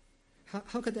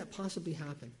 How could that possibly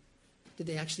happen? Did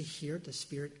they actually hear the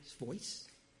Spirit's voice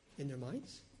in their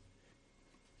minds?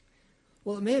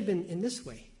 Well, it may have been in this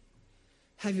way.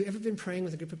 Have you ever been praying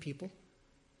with a group of people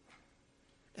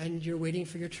and you're waiting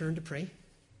for your turn to pray?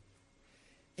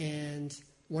 And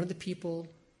one of the people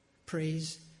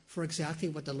prays for exactly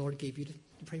what the Lord gave you to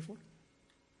pray for?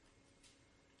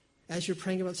 As you're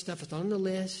praying about stuff that's not on the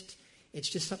list, it's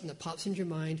just something that pops into your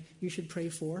mind you should pray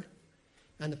for,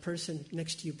 and the person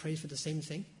next to you prays for the same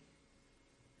thing?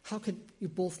 How could you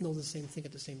both know the same thing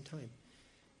at the same time?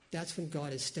 That's when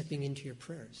God is stepping into your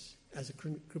prayers as a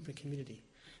group and community.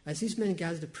 As these men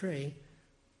gathered to pray,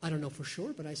 I don't know for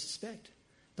sure, but I suspect,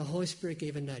 the Holy Spirit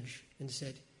gave a nudge and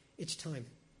said, "It's time.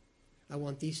 I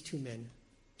want these two men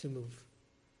to move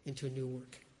into a new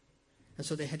work." And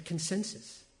so they had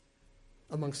consensus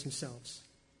amongst themselves.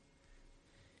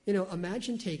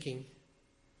 Imagine taking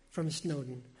from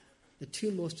Snowdon the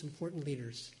two most important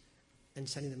leaders and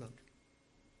sending them out.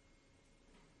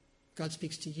 God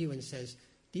speaks to you and says,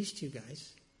 these two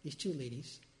guys, these two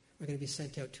ladies, are going to be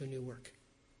sent out to a new work.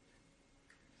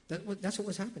 That's what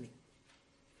was happening.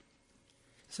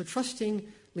 So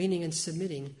trusting, leaning, and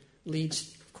submitting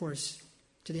leads, of course,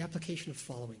 to the application of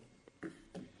following.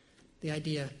 The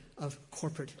idea of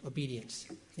corporate obedience.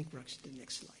 I think we're actually to the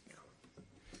next slide now.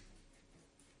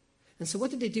 And so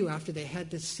what did they do after they had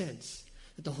this sense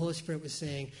that the Holy Spirit was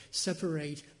saying,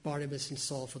 separate Barnabas and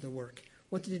Saul for the work?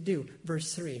 What did they do?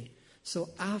 Verse 3.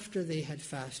 So after they had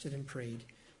fasted and prayed,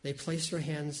 they placed their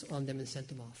hands on them and sent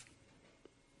them off.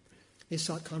 They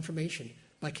sought confirmation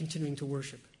by continuing to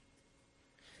worship.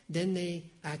 Then they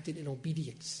acted in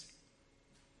obedience.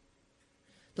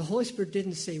 The Holy Spirit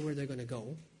didn't say where they're going to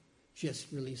go,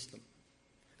 just released them.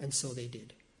 And so they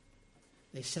did.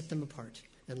 They set them apart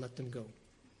and let them go.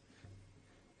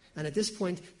 And at this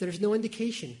point, there's no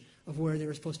indication of where they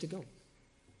were supposed to go.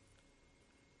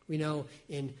 We know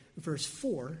in verse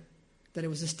 4 that it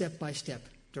was a step-by-step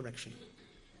direction.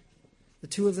 The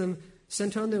two of them,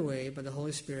 sent on their way by the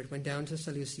Holy Spirit, went down to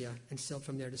Seleucia and sailed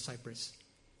from there to Cyprus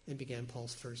and began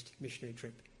Paul's first missionary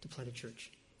trip to plant a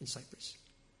church in Cyprus.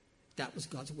 That was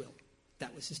God's will.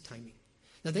 That was His timing.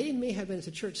 Now, they may have been as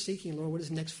a church seeking, Lord, what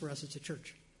is next for us as a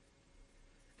church?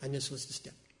 And this was the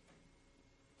step.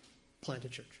 Plant a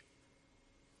church.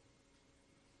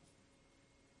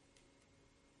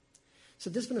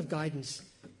 So discipline of guidance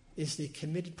is the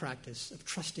committed practice of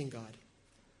trusting God,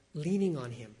 leaning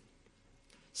on Him,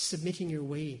 submitting your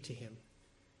way to Him,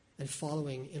 and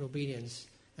following in obedience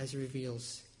as He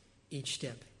reveals each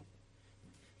step.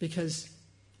 Because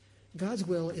God's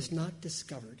will is not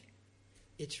discovered,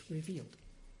 it's revealed.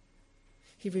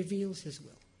 He reveals His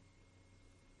will.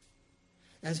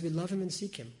 As we love Him and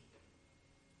seek Him,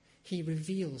 He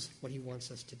reveals what He wants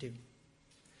us to do.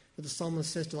 But the psalmist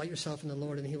says, delight yourself in the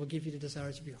Lord, and He will give you the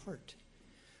desires of your heart.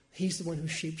 He's the one who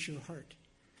shapes your heart.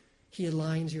 He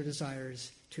aligns your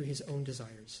desires to His own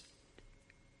desires.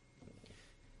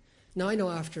 Now, I know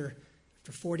after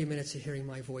 40 minutes of hearing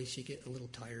my voice, you get a little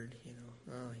tired,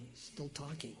 he's still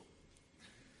talking.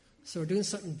 So we're doing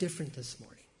something different this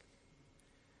morning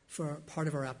for part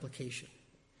of our application.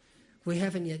 We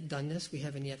haven't yet done this. We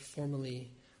haven't yet formally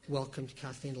welcomed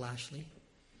Kathleen Lashley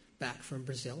back from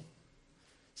Brazil.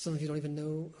 Some of you don't even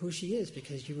know who she is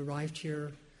because you arrived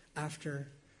here after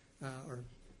or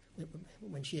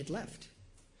when she had left.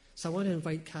 So I want to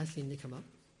invite Kathleen to come up.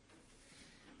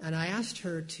 And I asked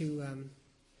her to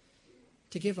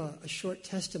give a short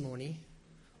testimony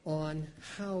on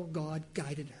how God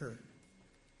guided her.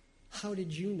 How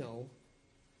did you know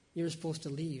you were supposed to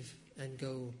leave and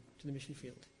go to the mission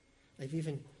field? I've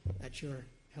even, at your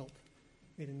help,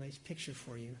 made a nice picture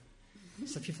for you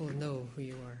so people will know who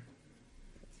you are.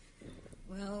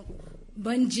 Well,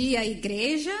 bom dia,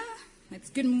 igreja.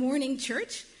 It's good morning,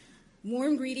 church.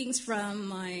 Warm greetings from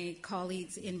my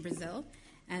colleagues in Brazil.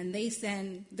 And they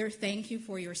send their thank you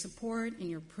for your support and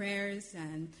your prayers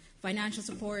and financial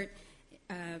support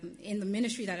in the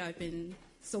ministry that I've been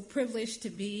so privileged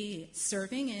to be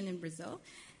serving in Brazil.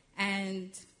 And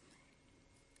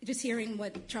just hearing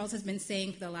what Charles has been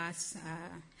saying for the last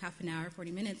half an hour, 40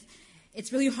 minutes,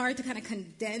 it's really hard to kind of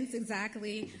condense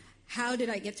exactly how did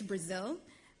I get to Brazil.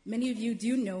 Many of you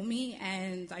do know me,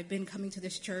 and I've been coming to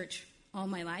this church all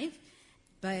my life.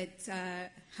 But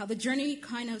how the journey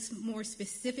kind of more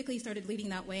specifically started leading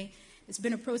that way, it's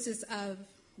been a process of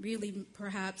really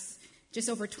perhaps just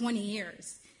over 20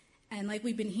 years. And like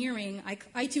we've been hearing,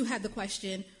 I too had the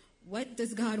question, what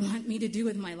does God want me to do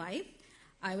with my life?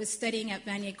 I was studying at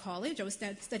Vanier College. I was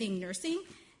studying nursing,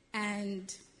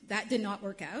 and that did not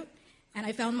work out. And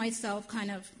I found myself kind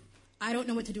of, I don't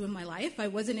know what to do with my life. I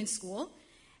wasn't in school.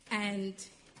 And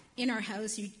in our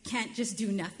house, you can't just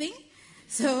do nothing.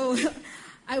 So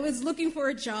I was looking for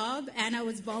a job, and I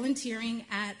was volunteering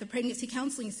at the Pregnancy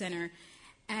Counseling Center.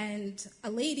 And a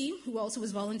lady who also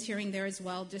was volunteering there as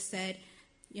well just said,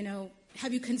 you know,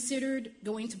 have you considered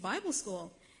going to Bible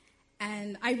school?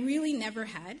 And I really never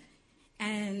had.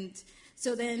 And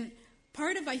so then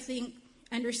part of, I think,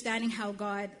 understanding how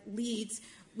God leads,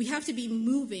 we have to be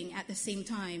moving at the same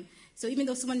time. So even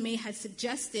though someone may have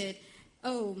suggested,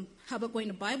 oh, how about going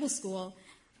to Bible school?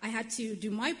 I had to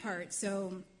do my part.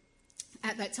 So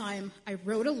at that time, I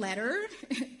wrote a letter.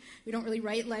 We don't really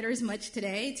write letters much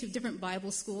today to different Bible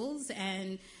schools,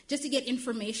 and just to get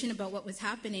information about what was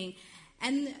happening.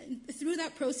 And through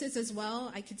that process as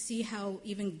well, I could see how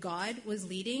even God was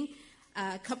leading.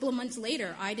 A couple of months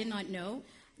later, I did not know,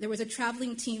 there was a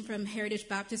traveling team from Heritage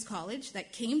Baptist College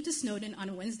that came to Snowdon on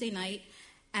a Wednesday night,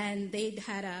 and they'd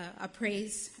had a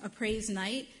praise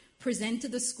night, present to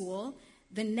the school.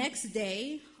 The next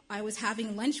day, I was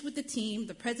having lunch with the team,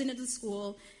 the president of the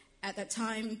school, at that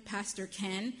time, Pastor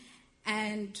Ken,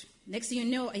 and next thing you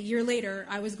know, a year later,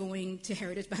 I was going to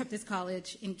Heritage Baptist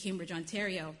College in Cambridge,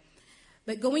 Ontario.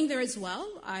 But going there as well,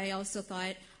 I also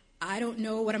thought, I don't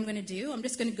know what I'm going to do. I'm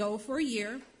just going to go for a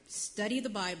year, study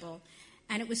the Bible.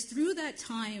 And it was through that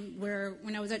time where,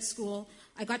 when I was at school,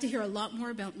 I got to hear a lot more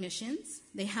about missions.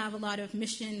 They have a lot of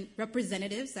mission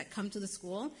representatives that come to the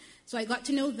school. So I got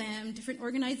to know them, different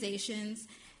organizations.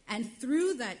 And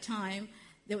through that time,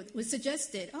 it was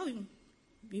suggested, oh,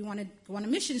 you want to go on a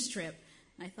missions trip?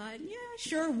 And I thought, yeah,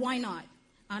 sure, why not?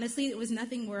 Honestly, it was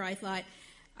nothing where I thought,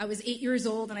 I was 8 years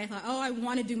old, and I thought, oh, I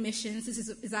want to do missions. This is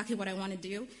exactly what I want to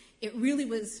do. It really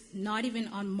was not even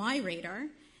on my radar.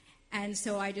 And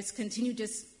so I just continued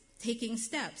just taking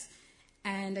steps.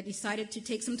 And I decided to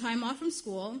take some time off from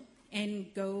school and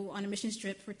go on a missions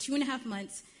trip for 2.5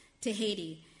 months to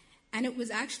Haiti. And it was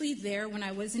actually there when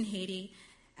I was in Haiti,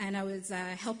 and I was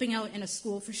helping out in a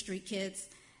school for street kids,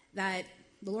 that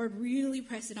the Lord really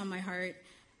pressed it on my heart.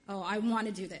 Oh, I want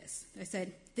to do this. I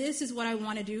said, this is what I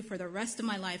want to do for the rest of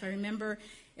my life. I remember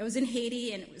it was in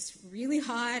Haiti, and it was really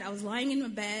hot. I was lying in my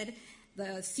bed.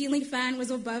 The ceiling fan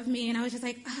was above me, and I was just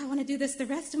like, oh, I want to do this the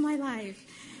rest of my life,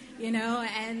 you know.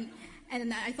 And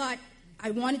I thought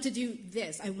I wanted to do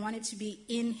this. I wanted to be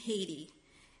in Haiti.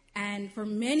 And for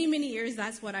many, many years,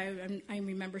 that's what I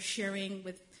remember sharing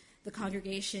with the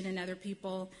congregation and other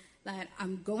people, that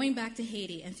I'm going back to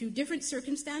Haiti. And through different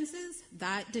circumstances,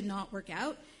 that did not work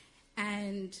out.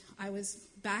 And I was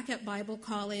back at Bible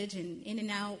college and in and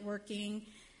out working.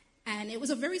 And it was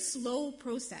a very slow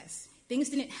process. Things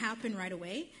didn't happen right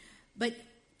away, but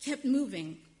kept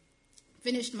moving.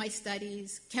 Finished my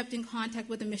studies, kept in contact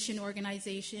with the mission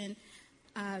organization.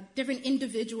 Different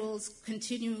individuals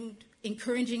continued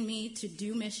encouraging me to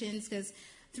do missions, because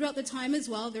throughout the time as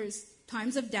well, there's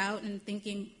times of doubt and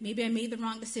thinking, maybe I made the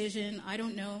wrong decision, I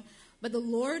don't know. But the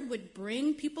Lord would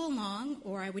bring people along,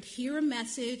 or I would hear a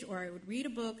message, or I would read a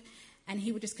book, and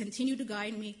he would just continue to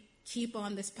guide me, keep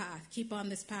on this path, keep on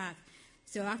this path.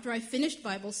 So after I finished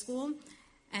Bible school,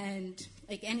 and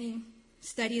like any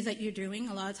studies that you're doing,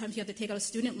 a lot of times you have to take out a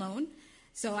student loan.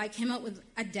 So I came out with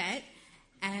a debt,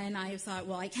 and I thought,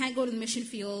 well, I can't go to the mission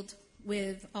field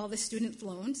with all the student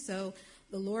loans. So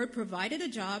the Lord provided a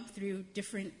job through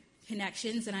different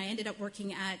connections, and I ended up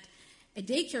working at a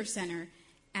daycare center.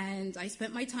 And I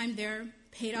spent my time there,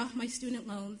 paid off my student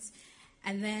loans,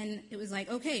 and then it was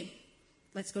like, okay,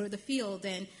 let's go to the field.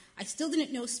 And I still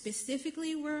didn't know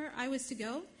specifically where I was to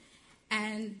go.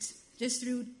 And just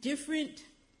through different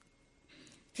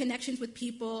connections with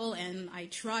people, and I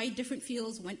tried different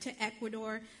fields, went to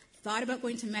Ecuador, thought about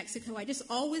going to Mexico. I just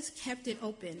always kept it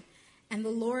open. And the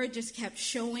Lord just kept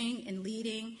showing and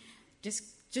leading.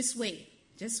 Just wait.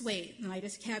 And I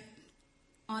just kept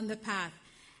on the path.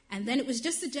 And then it was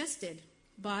just suggested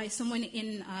by someone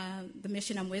in the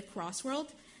mission I'm with, Crossworld,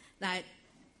 that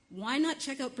why not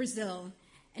check out Brazil?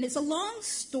 And it's a long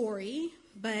story,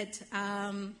 but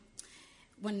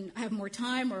when I have more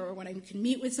time or when I can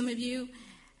meet with some of you,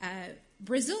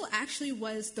 Brazil actually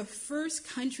was the first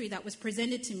country that was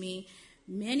presented to me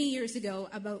many years ago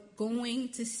about going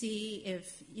to see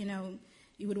if,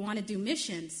 you would want to do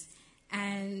missions.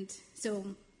 And so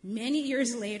many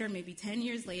years later, maybe 10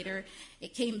 years later,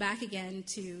 it came back again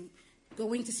to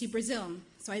going to see Brazil.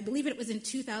 So I believe it was in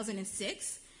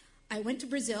 2006. I went to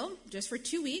Brazil just for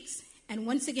 2 weeks, and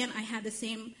once again, I had the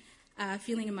same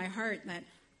feeling in my heart that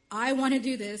I want to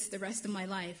do this the rest of my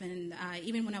life. And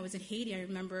even when I was in Haiti, I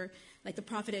remember like the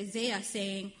prophet Isaiah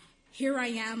saying, "Here I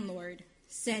am, Lord,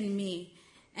 send me."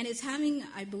 And it's having,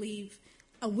 I believe,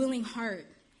 a willing heart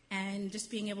and just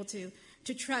being able to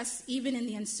trust even in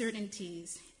the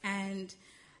uncertainties. And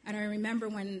I remember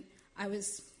when I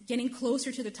was getting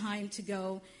closer to the time to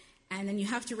go, and then you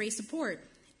have to raise support.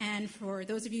 And for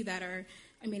those of you that are,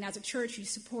 as a church, you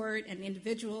support, and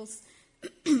individuals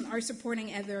are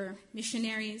supporting other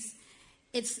missionaries,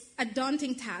 it's a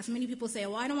daunting task. Many people say,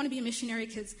 well, I don't want to be a missionary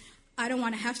because I don't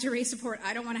want to have to raise support.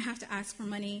 I don't want to have to ask for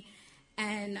money.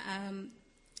 And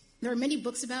there are many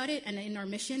books about it, and in our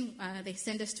mission, they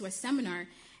send us to a seminar.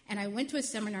 And I went to a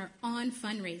seminar on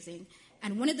fundraising.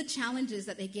 And one of the challenges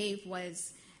that they gave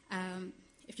was,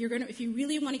 if you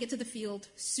really want to get to the field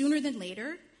sooner than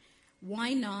later,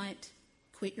 why not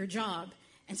quit your job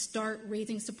and start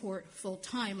raising support full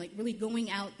time, like really going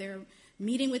out there,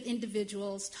 meeting with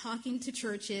individuals, talking to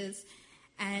churches.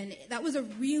 And that was a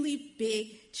really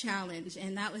big challenge.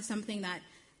 And that was something that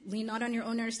lean not on your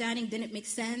own understanding, didn't make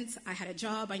sense. I had a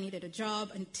job, I needed a job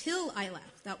until I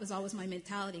left. That was always my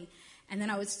mentality. And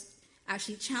then I was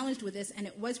actually challenged with this, and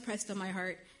it was pressed on my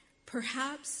heart.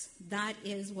 Perhaps that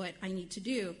is what I need to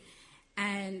do.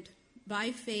 And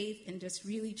by faith and just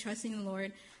really trusting the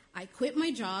Lord, I quit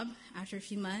my job after a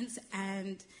few months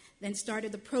and then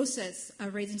started the process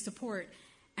of raising support.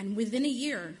 And within a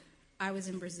year, I was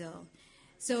in Brazil.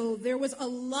 So there was a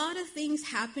lot of things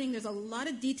happening. There's a lot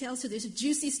of details to this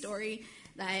juicy story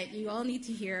that you all need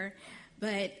to hear.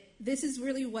 But this is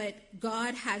really what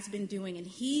God has been doing, and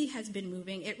He has been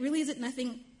moving. It really isn't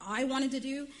nothing I wanted to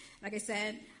do. Like I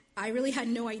said, I really had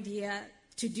no idea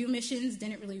to do missions,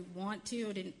 didn't really want to.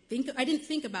 I didn't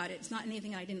think about it. It's not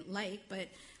anything I didn't like, but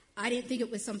I didn't think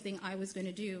it was something I was going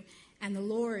to do. And the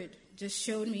Lord just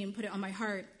showed me and put it on my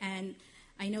heart. And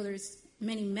I know there's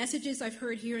many messages I've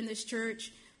heard here in this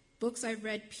church, books I've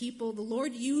read, people. The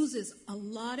Lord uses a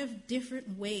lot of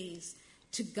different ways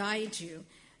to guide you,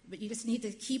 but you just need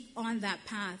to keep on that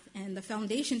path. And the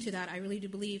foundation to that, I really do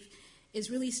believe, is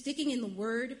really sticking in the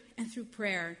Word and through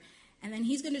prayer. And then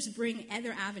He's going to just bring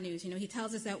other avenues. He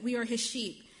tells us that we are His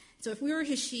sheep. So if we are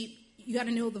His sheep, you got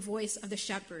to know the voice of the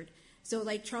shepherd. So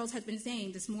like Charles has been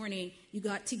saying this morning, you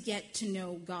got to get to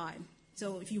know God.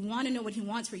 So if you want to know what He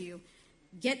wants for you,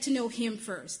 get to know Him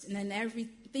first, and then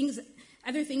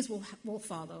other things will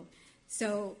follow.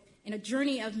 So in a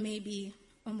journey of maybe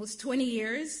almost 20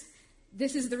 years,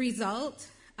 this is the result.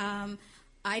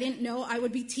 I didn't know I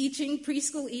would be teaching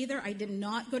preschool either. I did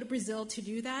not go to Brazil to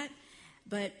do that.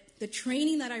 But the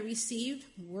training that I received,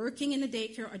 working in the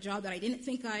daycare, a job that I didn't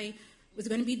think I was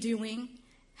going to be doing,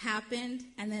 happened.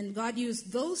 And then God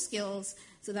used those skills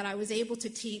so that I was able to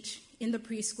teach in the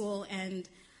preschool. And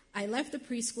I left the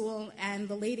preschool, and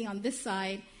the lady on this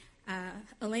side,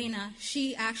 Elena,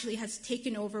 she actually has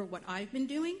taken over what I've been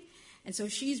doing. And so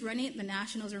she's running it. The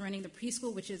Nationals are running the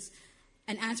preschool, which is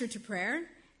an answer to prayer.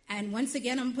 And once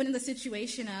again, I'm put in the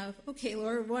situation of, okay,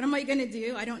 Lord, what am I going to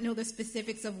do? I don't know the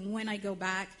specifics of when I go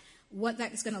back, what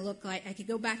that's going to look like. I could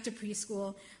go back to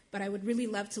preschool, but I would really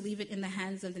love to leave it in the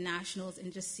hands of the Nationals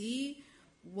and just see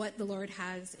what the Lord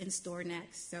has in store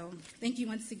next. So thank you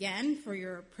once again for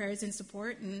your prayers and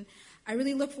support. And I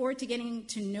really look forward to getting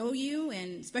to know you,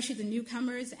 and especially the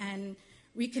newcomers, and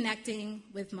reconnecting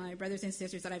with my brothers and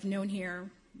sisters that I've known here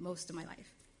most of my life.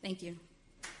 Thank you.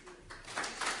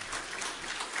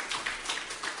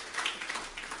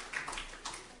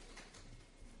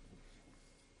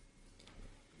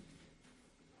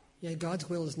 Yeah, God's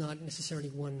will is not necessarily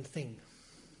one thing.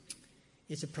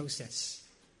 It's a process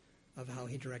of how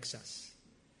He directs us.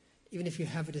 Even if you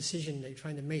have a decision that you're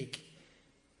trying to make,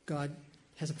 God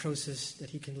has a process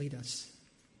that He can lead us.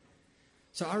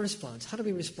 So our response, how do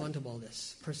we respond to all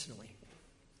this personally?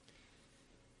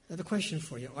 I have a question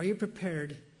for you. Are you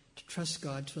prepared to trust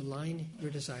God to align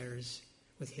your desires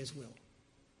with His will.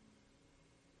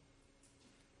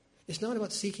 It's not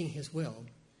about seeking His will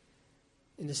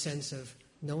in the sense of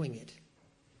knowing it,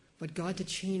 but God to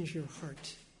change your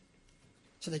heart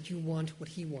so that you want what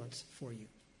He wants for you.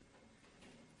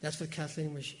 That's what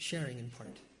Kathleen was sharing in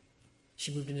part.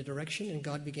 She moved in a direction and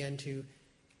God began to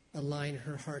align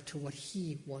her heart to what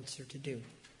He wants her to do.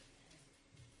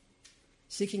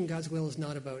 Seeking God's will is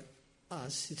not about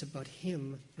us, it's about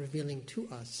Him revealing to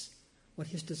us what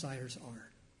His desires are.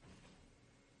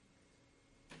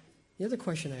 The other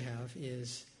question I have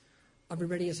is, are we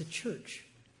ready as a church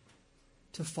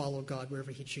to follow God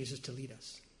wherever He chooses to lead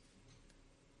us?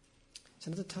 It's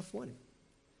another tough one.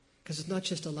 Because it's not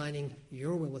just aligning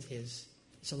your will with His,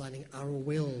 it's aligning our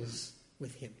wills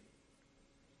with Him.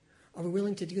 Are we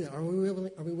willing to do that? Are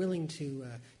we willing to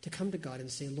come to God and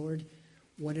say, Lord,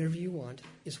 whatever you want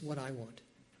is what I want.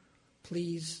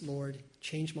 Please, Lord,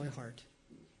 change my heart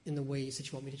in the ways that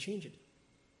you want me to change it.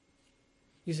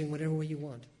 Using whatever way you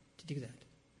want to do that.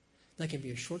 That can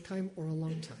be a short time or a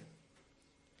long time.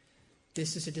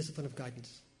 This is a discipline of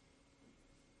guidance.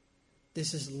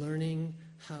 This is learning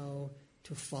how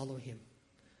to follow Him,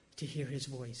 to hear His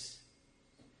voice,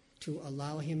 to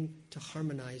allow Him to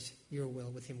harmonize your will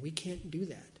with Him. We can't do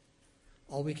that.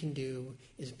 All we can do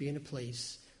is be in a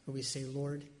place where we say,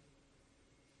 Lord,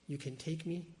 you can take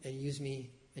me and use me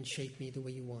and shape me the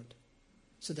way you want,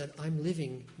 so that I'm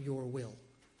living your will.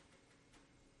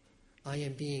 I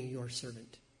am being your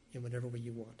servant in whatever way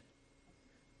you want.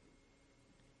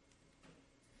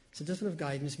 So discipline of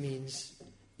guidance means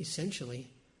essentially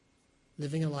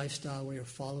living a lifestyle where you're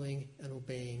following and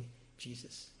obeying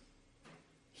Jesus.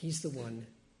 He's the one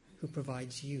who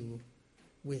provides you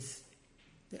with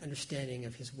the understanding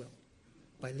of His will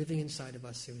by living inside of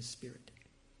us through His Spirit.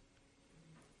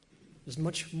 There's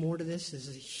much more to this. This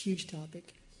is a huge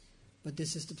topic, but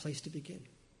this is the place to begin.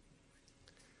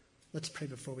 Let's pray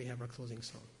before we have our closing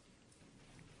song.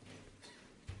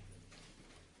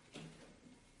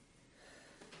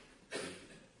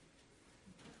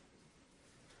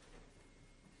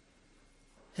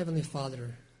 Heavenly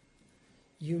Father,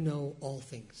 you know all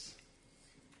things.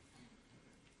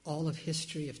 All of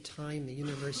history, of time, the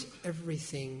universe,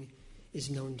 everything is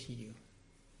known to you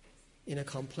in a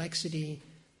complexity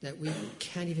that we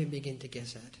can't even begin to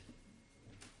guess at.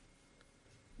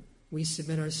 We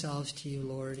submit ourselves to you,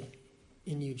 Lord,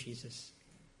 in you, Jesus.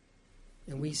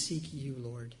 And we seek you,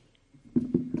 Lord.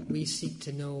 We seek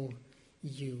to know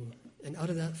you. And out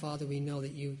of that, Father, we know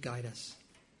that you guide us.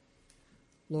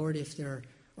 Lord, if there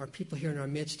are people here in our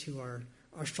midst who are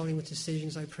struggling with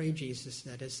decisions, I pray, Jesus,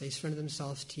 that as they surrender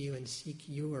themselves to you and seek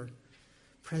your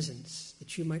presence,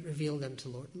 that you might reveal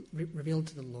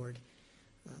to them, Lord,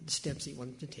 the steps that you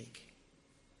want them to take.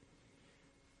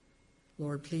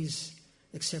 Lord, please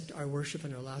accept our worship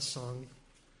and our last song,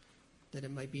 that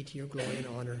it might be to your glory and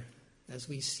honor as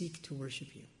we seek to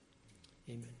worship you.